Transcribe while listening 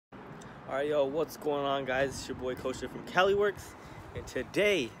Alright, yo, what's going on, guys? It's your boy Kaushiv from Caliworks, and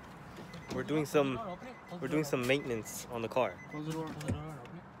today we're doing some maintenance on the car. Close the door, open it.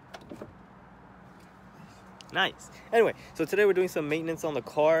 Nice. Anyway, so today we're doing some maintenance on the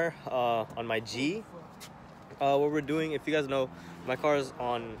car, on my G. What we're doing, if you guys know, my car is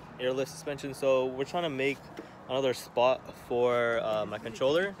on Airlift suspension, so we're trying to make another spot for my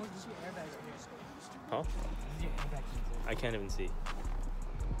controller. Huh? I can't even see.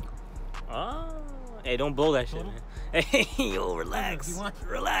 Hey, don't blow that shit, man. Hey, yo, relax.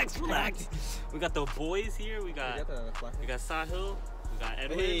 Relax. We got the boys here. We got Sahil. We got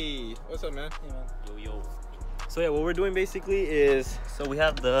Edwin. Hey, what's up, man? Hey, man. Yo. So yeah, what we're doing basically is, so we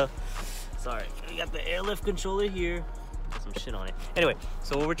have the, we got the Airlift controller here. Got some shit on it. Anyway,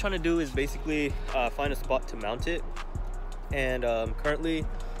 so what we're trying to do is basically find a spot to mount it. And currently,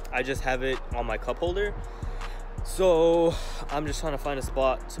 I just have it on my cup holder. So I'm just trying to find a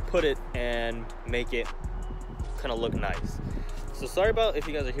spot to put it and make it kind of look nice. So sorry about if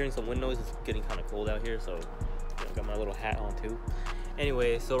you guys are hearing some wind noise. It's getting kind of cold out here, so I got my little hat on too.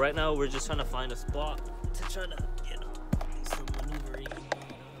 Anyway, so right now we're just trying to find a spot to try to, you know, do some maneuvering.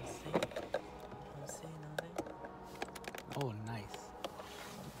 Oh, nice.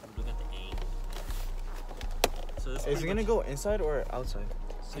 Look at the aim. So this Is it gonna go inside or outside?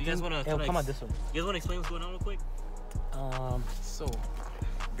 So you guys wanna come on this one. You guys wanna explain what's going on real quick? So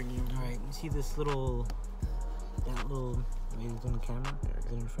bringing. All right, you see this little, that little. Is it on the camera? Is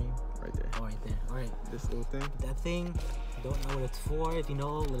it in frame? Right there. Oh, right there. All right. This little thing. That thing. I don't know what it's for. If you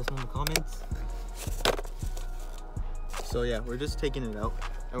know, let us know in the comments. So yeah, we're just taking it out,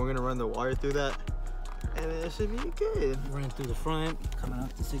 and we're gonna run the wire through that, and it should be good. Running through the front, coming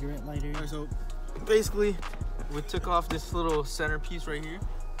out the cigarette lighter. All right, so basically, we took off this little centerpiece right here.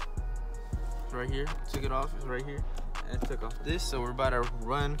 Right here. Took it off. It's right here. And took off this. So we're about to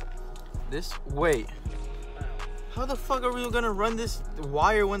run this. Wait. How the fuck are we gonna run this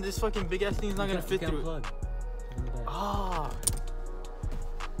wire when this fucking big ass thing's not gonna fit through? Plug. Ah.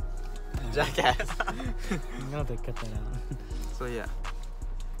 Jackass. You know have to cut that out. So yeah,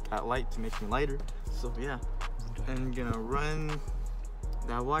 got light to make me lighter. So yeah, and gonna run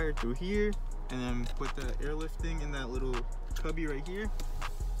that wire through here, and then put the airlift thing in that little cubby right here.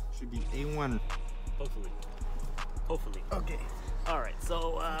 Should be A1. Hopefully. Okay. All right.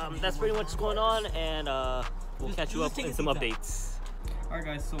 So that's pretty much what's going on, and we'll catch you up in some updates. All right,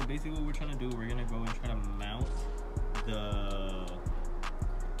 guys. So basically, what we're trying to do, we're gonna go and try to mount the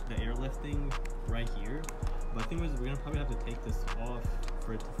airlift thing right here. But the thing is, we're gonna probably have to take this off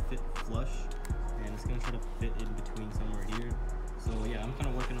for it to fit flush, and it's gonna try to fit in between somewhere here. So yeah, I'm kind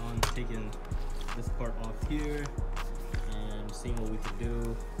of working on taking this part off here and seeing what we can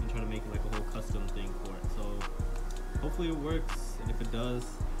do and trying to make like a whole custom thing for it. So hopefully it works, and if it does,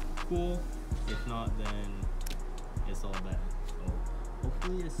 cool. If not, then it's all bad. So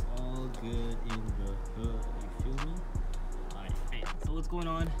hopefully it's all good in the hood. You feel me? Alright, hey, so what's going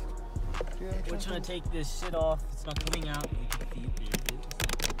on? We're trying to take this shit off. It's not coming out. You can see it there.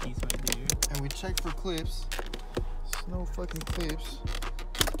 It's like a piece right there. And we checked for clips. There's no fucking clips.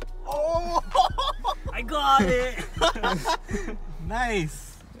 Oh! I got it!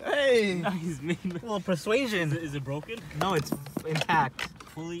 Nice. Hey! Nice, man. A little persuasion. Is it broken? No, it's intact.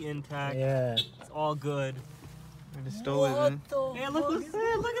 Fully intact. Yeah. It's all good. We just stole it, man. Hey, look at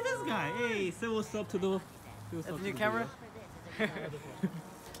this guy. Hey, say what's up to the... That's the new camera?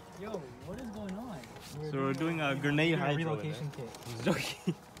 Yo, what is going on? So we're doing a grenade hydro relocation kit. I was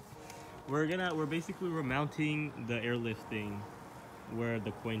joking. We're basically remounting the airlift thing where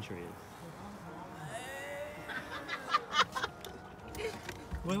the coin tray is.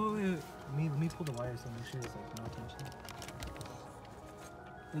 Wait. Let me pull the wires so make sure it's like no tension.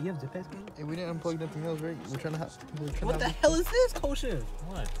 Wait, you have zip ties, man? Hey, we didn't unplug nothing else, right? We're trying to have. What the hell is this, Kaushiv?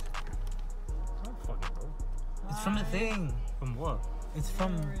 What? Oh, fucking bro. It's from the thing. From what? It's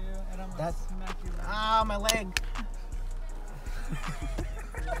from that. Ah, my leg.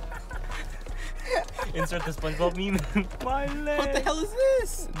 Insert the SpongeBob meme. My leg. What the hell is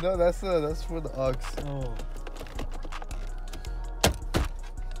this? No, that's for the aux. Oh.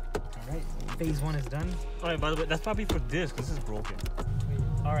 Alright, phase 1 is done. Alright, by the way, that's probably for this, because this is broken.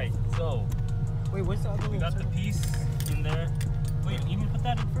 Alright, so. Wait, what's the other one? We got the piece in there. Wait, you need to put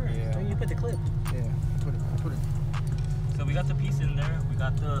that in first. Yeah. Oh, you put the clip. Yeah, put it. So we got the piece in there. We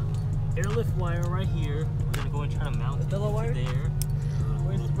got the airlift wire right here. We're gonna go and try to mount it The little wire? there.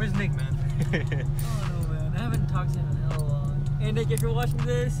 Where's Nick, man? Oh no, man. I haven't talked to him in hell long. Hey Nick, if you're watching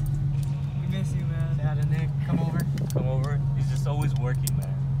this, we miss you, man. Say hi to Nick. Come over. Come over. He's just always working,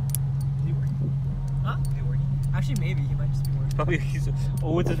 man. Is he working? Huh? Is he working? Actually, maybe he might just be working. Probably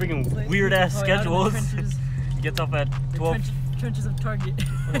with his freaking weird ass schedules. He gets off at 12. Trenches of Target.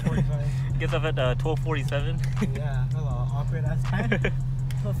 12:45. Gets off at 12:47. Yeah, hello, awkward ass time.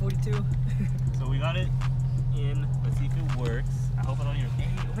 12:42. So we got it in. Let's see if it works. I hope I don't hear. Hey,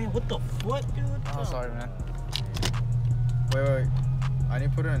 man, what the fuck, dude? Oh, sorry, man. Wait. I need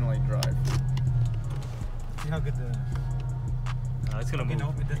to put it in like drive. See how good the. It's gonna move.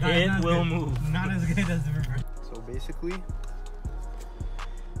 No, it will move. Not as good as the reverse. So basically,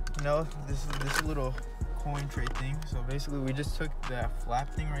 you know, this little coin tray thing. So basically, we just took that flap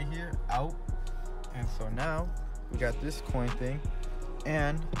thing right here out, and so now we got this coin thing.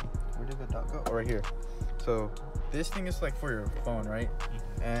 And where did the dot go? Oh, right here. So this thing is like for your phone, right?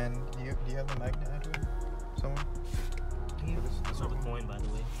 Mm-hmm. And do you have the magnet, Edwin? Someone? This is the coin, by the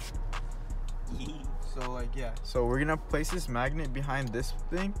way. So like, yeah. So we're gonna place this magnet behind this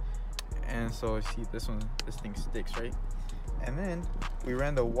thing, and so see this thing sticks, right? And then we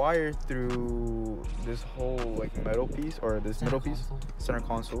ran the wire through this whole like metal piece, or this middle piece, center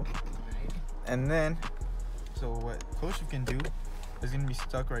console. And then, so what Kaushiv can do is gonna be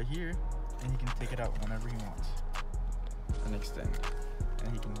stuck right here, and he can take it out whenever he wants and extend.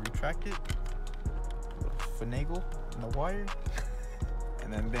 And he can retract it, finagle in the wire,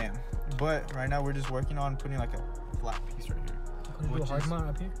 and then bam. But right now we're just working on putting like a flat piece right here. Can you do a hard mount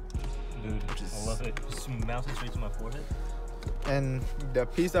up here? Dude, I love it. Just mounts it straight to my forehead. And the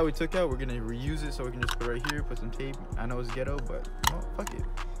piece that we took out, we're gonna reuse it, so we can just put it right here, put some tape. I know it's ghetto, but well, fuck it.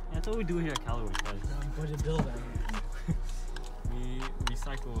 Yeah, that's what we do here at Caliworks, guys. Budget build out here. We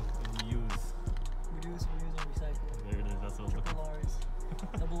recycle and reuse. Reduce, reuse, and recycle. There it is. That's what I was looking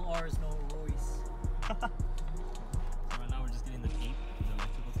for. Double R's, no Royce. So right now we're just getting the tape, the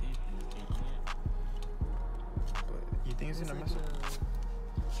electrical tape, and just taping it. But you think it's gonna mess up?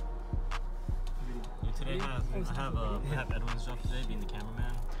 Today I have Edwin's job today, being the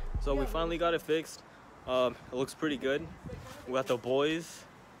cameraman. So we finally got it fixed. It looks pretty good. We got the boys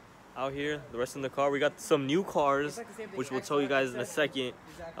out here, the rest in the car. We got some new cars, which we'll tell you guys in a second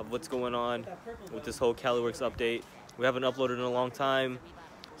of what's going on with this whole Caliworks update. We haven't uploaded in a long time,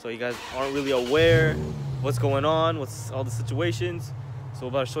 so you guys aren't really aware what's going on, what's all the situations. So we're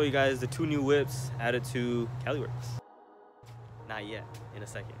about to show you guys the 2 new whips added to Caliworks. Not yet, in a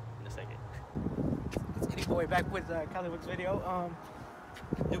second. It's boy back with the Caliworks video.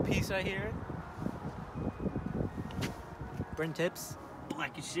 New piece right here. Burn tips.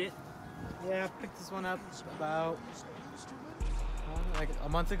 Black as shit. Yeah, I picked this one up about like a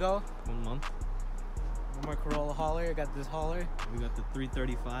month ago. 1 month. One more Corolla hauler. I got this hauler. We got the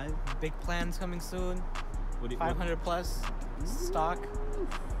 335. Big plans coming soon. 500 plus stock.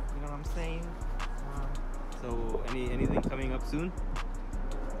 You know what I'm saying? So anything coming up soon?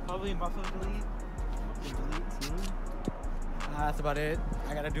 Probably Buffalo Delete. Soon? That's about it.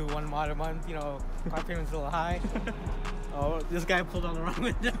 I gotta do 1 mod a month. You know, car payment's a little high. Oh, this guy pulled on the wrong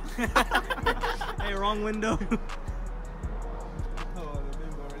window. Hey, wrong window.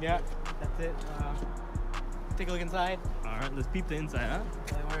 Yeah, that's it. Take a look inside. Alright, let's peep the inside, huh?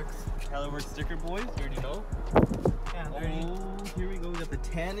 Caliworks sticker boys, you already know. Yeah, oh, here we go. We got the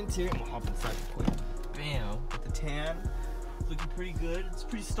tan interior. I'm gonna hop inside quick. Bam. Got the tan. It's looking pretty good. It's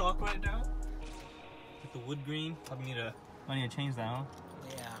pretty stock right now. With the wood green. Probably need to change that, huh?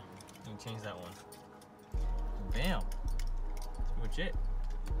 Yeah. Need to change that one. Bam. That's pretty much it.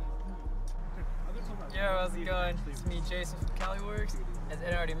 Yo, how's it going? It's me, Jason from Caliworks. As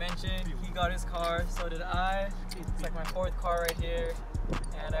Ed already mentioned, he got his car, so did I. It's like my 4th car right here.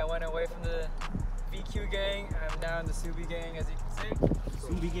 And I went away from the VQ gang. I'm now in the Subi gang, as you can see.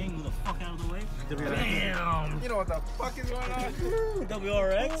 Subi gang, move the fuck out of the way. Damn! You know what the fuck is going on?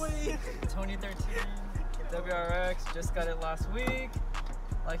 WRX. 2013 WRX, just got it last week.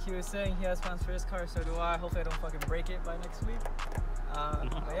 Like he was saying, he has plans for his car, so do I. Hopefully I don't fucking break it by next week.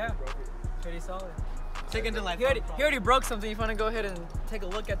 But yeah, pretty solid. Taking to life. He already broke something. You want to go ahead and take a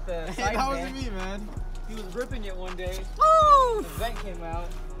look at the side That wasn't me, man. He was ripping it one day. Woo! The vent came out.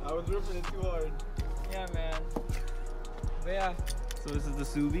 I was ripping it too hard. Yeah, man. But yeah. So this is the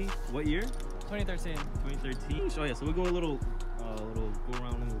Subi. What year? 2013. 2013. Oh yeah. So we'll go a little go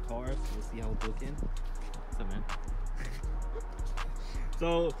around in the car. We'll see how it's looking. What's up, man?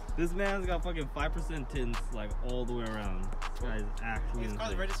 So this man's got fucking 5% tints like all the way around. This guy's actually. His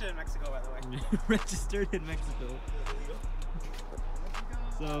car's registered in Mexico, by the way. Registered in Mexico.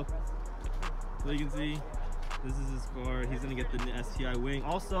 So you can see, this is his car. He's gonna get the STI wing.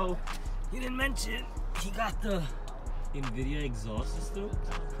 Also, he didn't mention he got the NVIDIA exhaust system.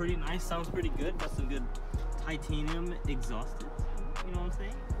 Pretty nice. Sounds pretty good. Got some good titanium exhaust. You know what I'm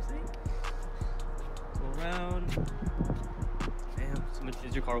saying? Go around. Damn.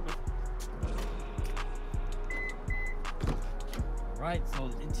 Is your car open? Alright, so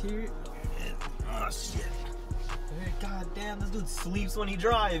the interior. Oh shit. God damn, this dude sleeps when he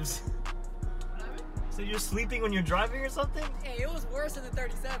drives. What happened? So you're sleeping when you're driving or something? Hey, it was worse than the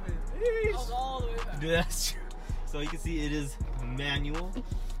 37. I was all the way back. Dude, that's true. So you can see it is manual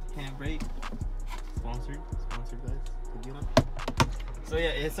handbrake. Sponsored guys. Good deal. So yeah,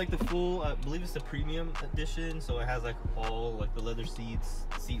 it's like the full, I believe it's the premium edition. So it has like all like the leather seats,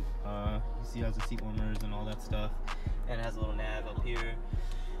 you see it has the seat warmers and all that stuff, and it has a little nav up here.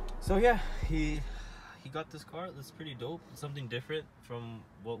 So yeah, he got this car. That's pretty dope. It's something different from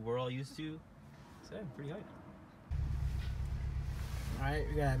what we're all used to. So yeah, pretty hyped. Alright,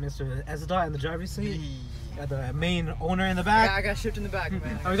 we got Mr. Esdot in the driver's seat. Got the main owner in the back. Yeah, I got shipped in the back,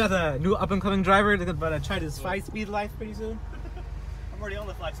 man. We got the new up-and-coming driver that's about to try this 5-speed life pretty soon. I'm already on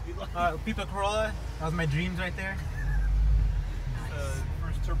the 5-speed line. Pipa Corolla. That was my dreams right there.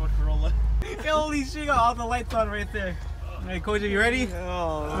 First turbo Corolla. Holy shit, got all the lights on right there. Alright, Koji, you ready?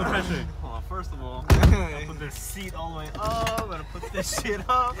 Oh, no pressure. Hold on, first of all, I'll put this seat all the way up. I'm gonna put this shit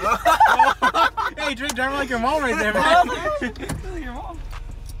up. Hey, drink driver like your mom right there, man. Like your mom.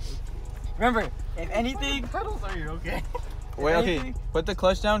 Remember, if anything, Pedals are you okay? Wait, okay. Put the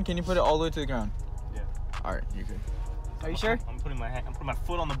clutch down. Can you put it all the way to the ground? Yeah. All right, you're good. Are you sure? I'm putting my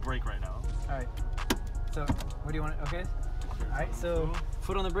foot on the brake right now. All right. So, what do you want? Okay. All right. So,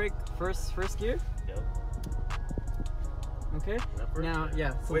 foot on the brake. First gear. Yep. Okay. Now,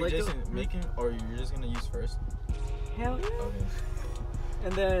 yeah. So Wait, let Jason, go. making, or you're just gonna use first? Hell yeah. Okay.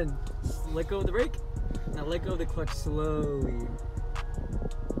 And then let go of the brake. Now let go of the clutch slowly.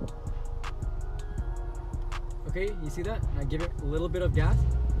 Okay, you see that? Now give it a little bit of gas.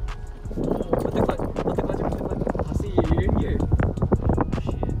 Put the clutch. Put the clutch. Put the clutch. I'll see you. You're in here.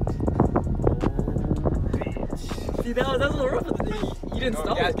 Shit. See, that was a little rough. You didn't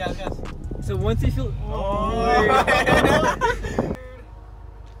stop. Gas. So once you feel.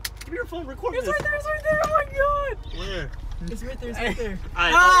 Give me your phone. Record It's this. right there. It's right there. Oh my god. Where? It's right there. It's right there.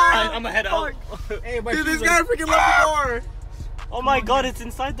 I'm gonna head out. Hey, my Dude, shoes this guy are- freaking left the door. Oh my god, it's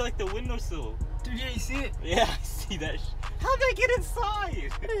inside like the windowsill. Dude, yeah, you see it? Yeah, I see that. How'd they get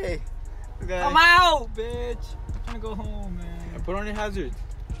inside? Hey. I'm out, bitch. I'm trying to go home, man. Put on your hazards.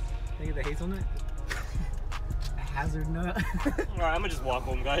 Can I get the hazelnut? Hazard nut. Alright, I'm gonna just walk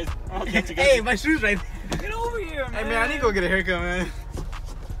home, guys. I'll catch you guys. Hey, my shoes right there. Get over here, man. Hey, man, I need to go get a haircut, man.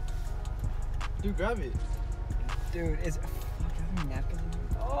 Dude, grab it. Dude, it's. Fuck, you have any napkins in here?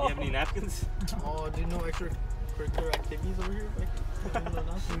 You have any napkins? Oh, dude, no extracurricular activities over here?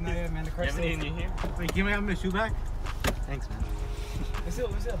 Dude, not yet, man. The You car's have still. any in here? Wait, can I have my shoe back? Thanks, man. Let's see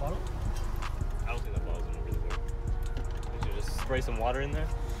that bottle. I don't think that bottle's gonna really work. We should just spray some water in there.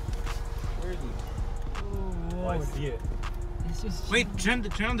 Where is he? Oh, I see it. It's just. Wait, turn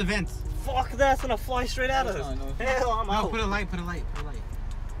on the vents. Fuck, that's gonna fly straight at us. No. Hell, I'm No, out. put a light.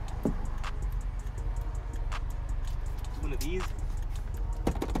 One of these.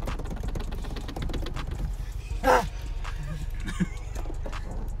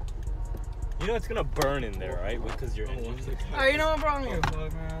 You know it's gonna burn in there, right? Because your engine's Alright, you know what, bro? I'm here.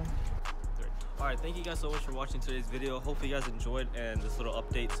 Fuck, man. Alright, thank you guys so much for watching today's video. Hopefully you guys enjoyed and this little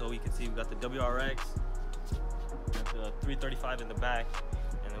update. So you can see we got the WRX, we got the 335 in the back,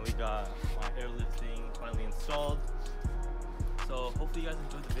 and then we got my airlift thing finally installed. So hopefully you guys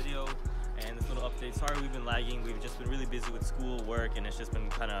enjoyed the video and this little update. Sorry we've been lagging. We've just been really busy with school, work, and it's just been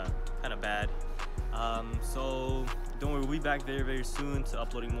kind of bad. So don't worry, we'll be back very, very soon to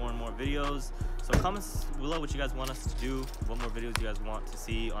uploading more and more videos. So comments below what you guys want us to do, what more videos you guys want to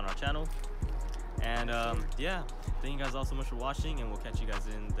see on our channel. And yeah, thank you guys all so much for watching, and we'll catch you guys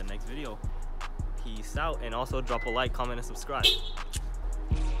in the next video. Peace out, and also drop a like, comment, and subscribe.